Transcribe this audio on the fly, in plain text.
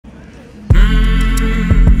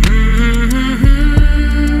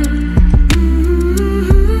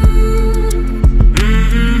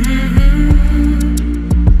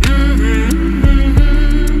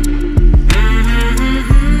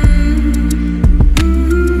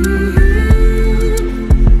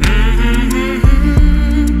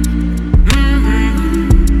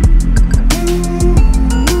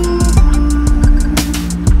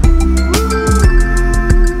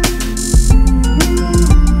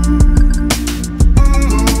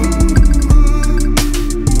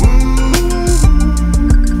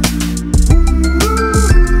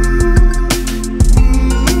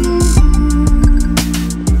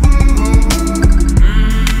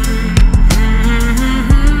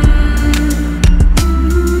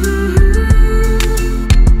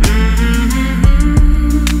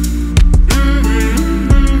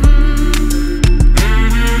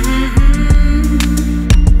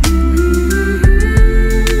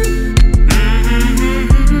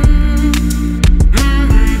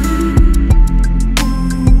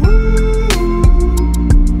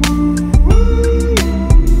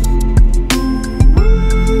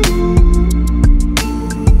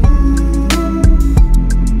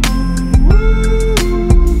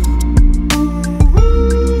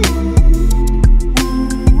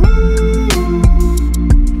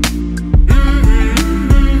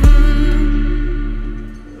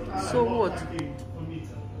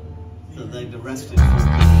that they'd arrested for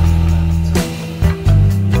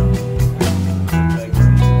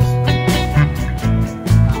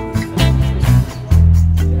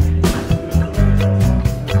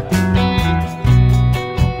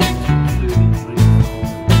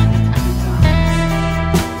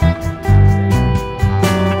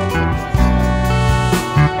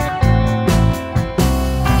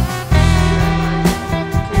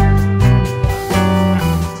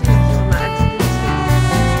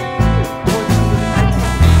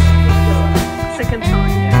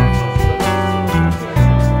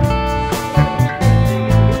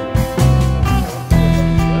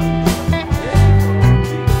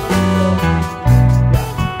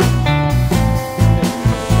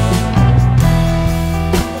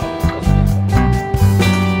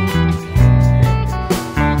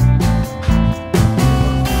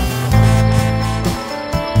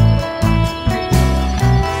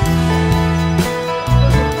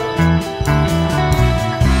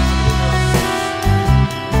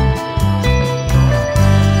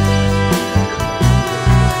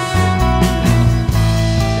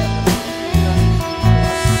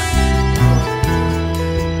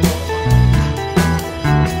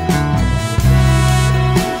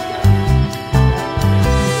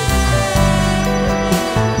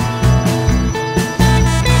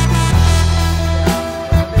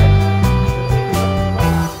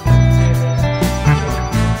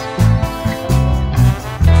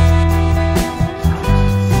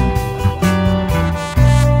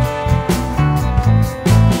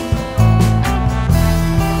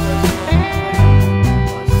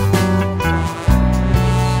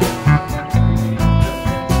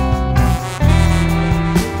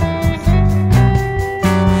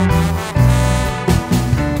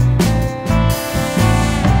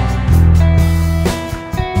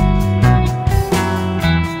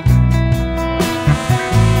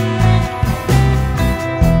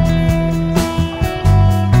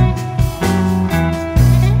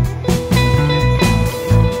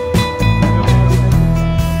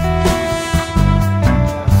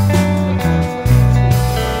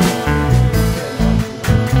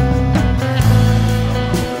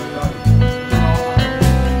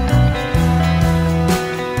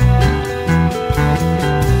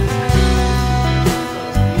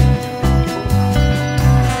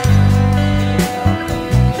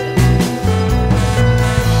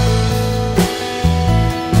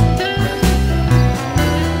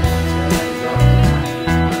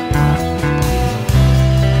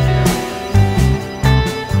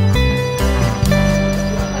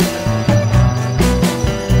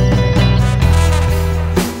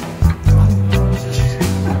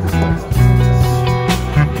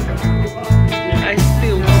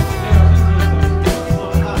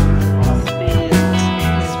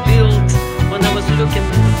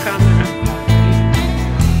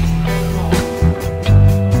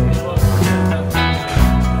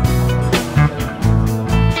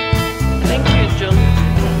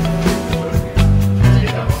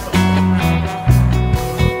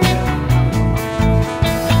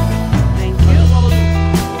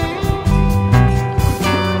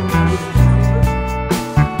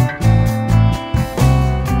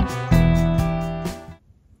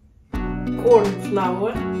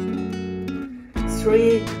cornflower,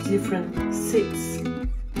 3 different seeds.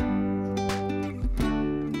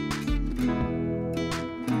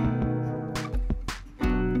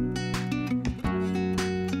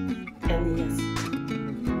 And yeast.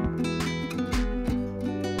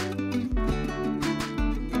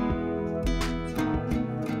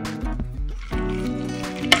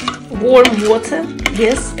 Warm water,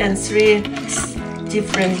 yes, and 3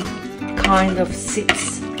 different kind of seeds.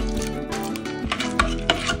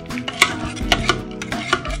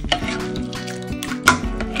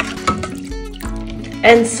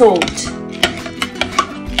 And salt.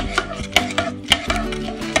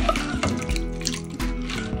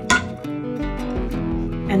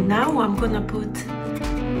 And now I'm gonna put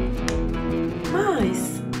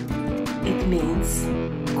maize. It means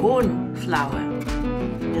corn flour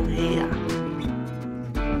in here.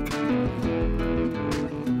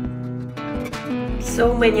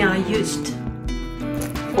 So many are used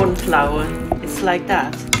corn flour. It's like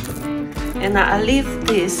that. And I leave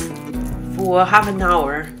this for half an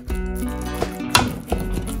hour.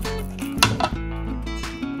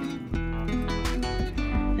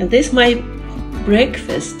 And this is my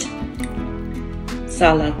breakfast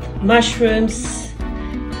salad: mushrooms,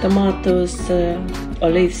 tomatoes,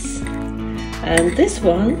 olives. And this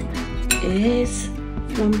one is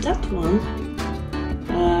from that one.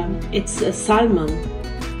 It's a salmon.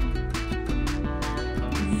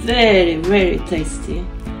 Very, very tasty.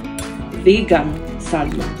 vegan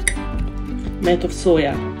salmon made of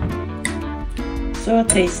soya. So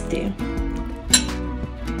tasty.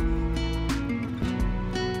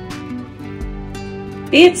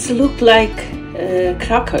 It look like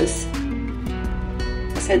crackers.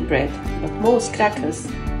 I said bread, but most crackers.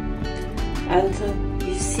 And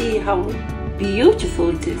you see how beautiful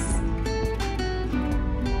it is.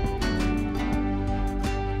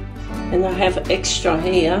 And I have extra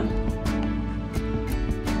here.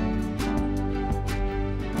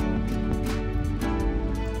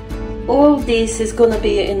 All this is gonna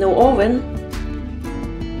be in the oven.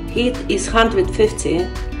 Heat is 150.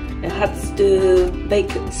 It has to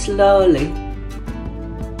bake slowly.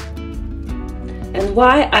 And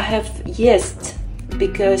why I have yeast?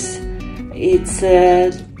 Because it's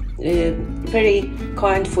very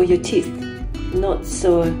kind for your teeth, not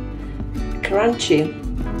so crunchy,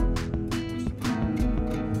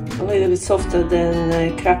 a little bit softer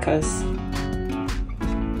than crackers.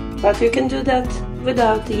 But you can do that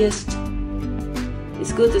without the yeast.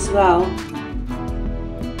 It's good as well.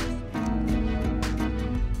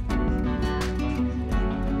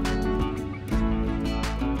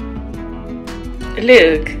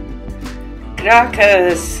 Look,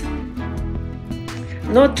 crackers.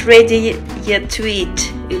 Not ready yet to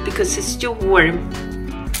eat because it's too warm.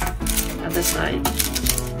 Other side.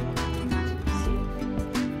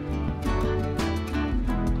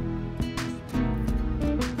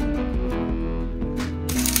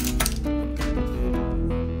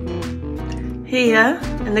 Here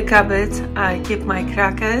in the cupboard I keep my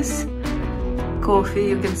crackers, coffee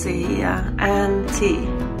you can see here, and tea.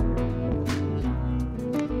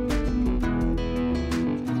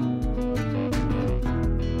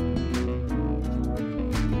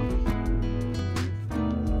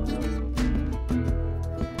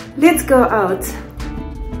 Let's go out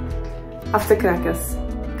after crackers.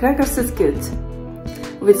 Crackers is good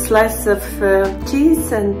with slice of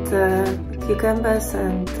cheese and cucumbers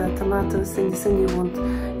and tomatoes, anything you want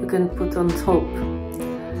you can put on top.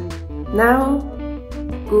 Now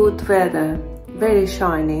good weather, very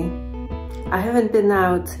shiny. I haven't been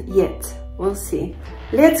out yet, we'll see.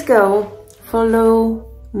 Let's go, follow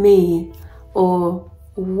me or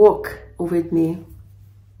walk with me.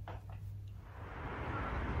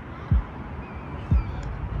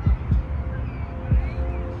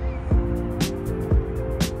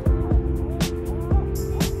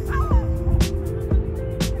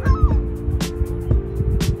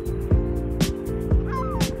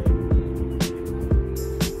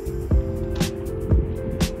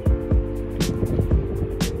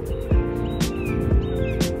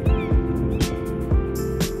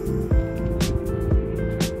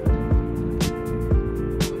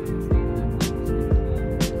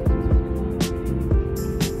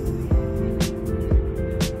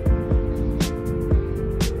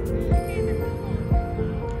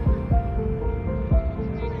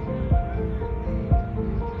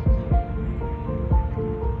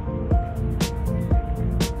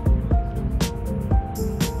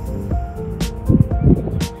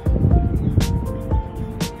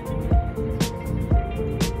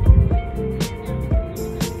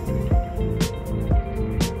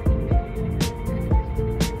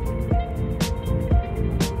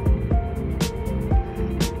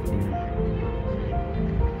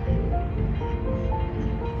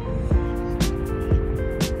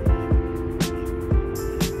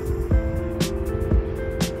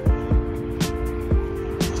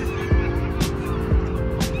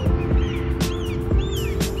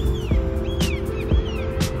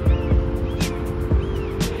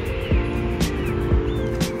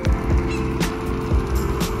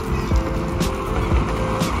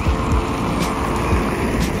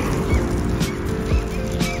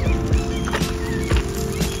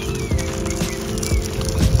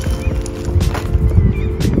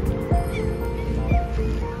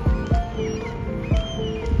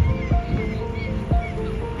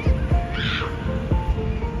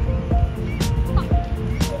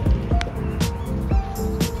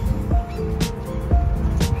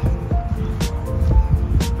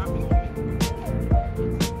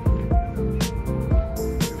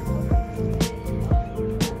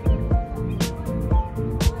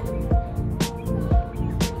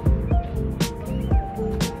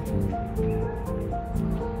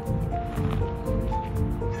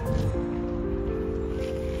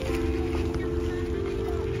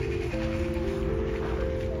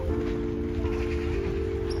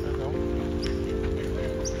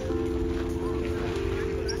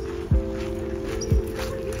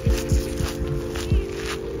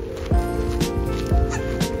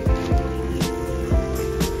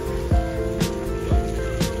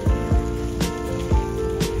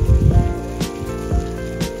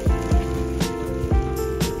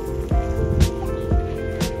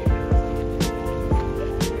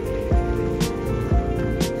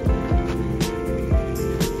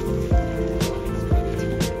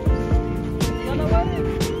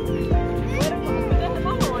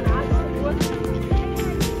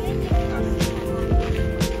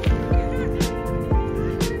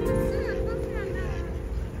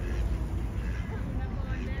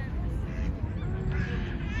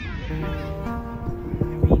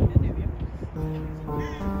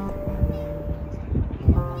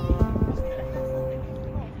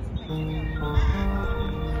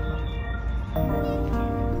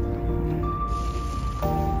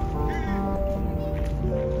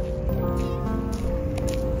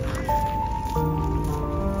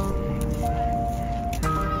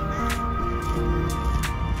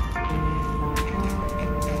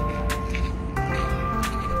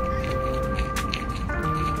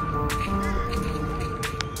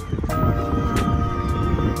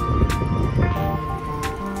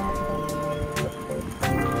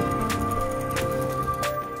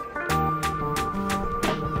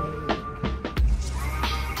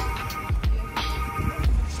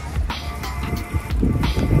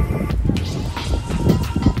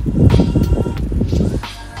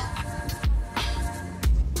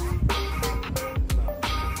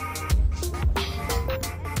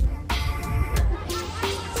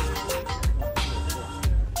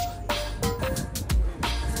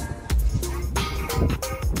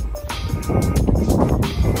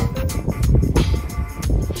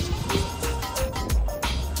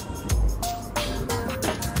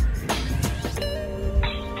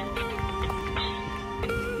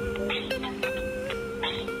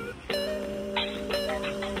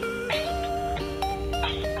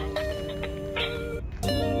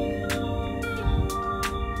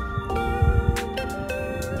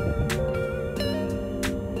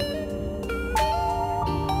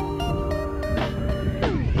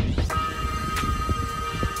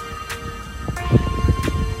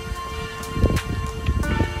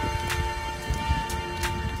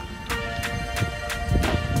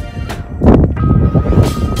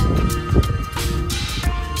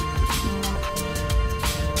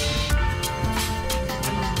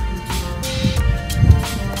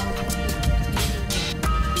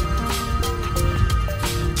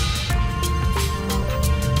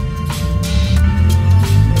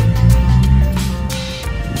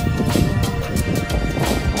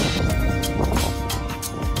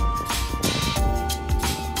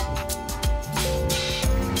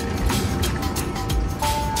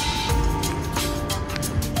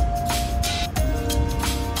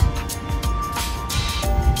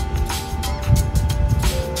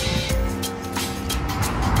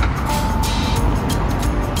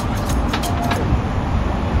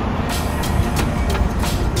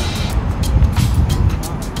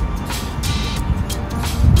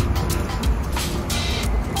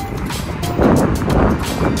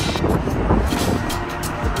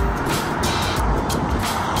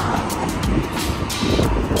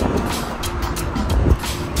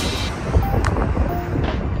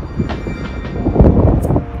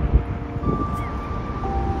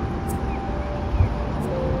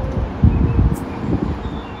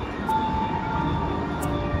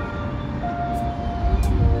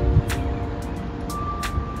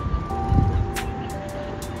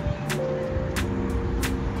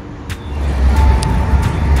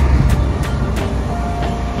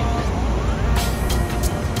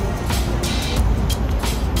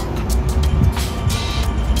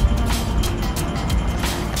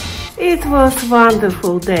 It was a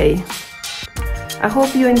wonderful day. I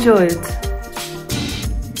hope you enjoyed.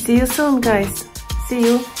 See you soon, guys. See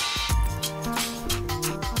you.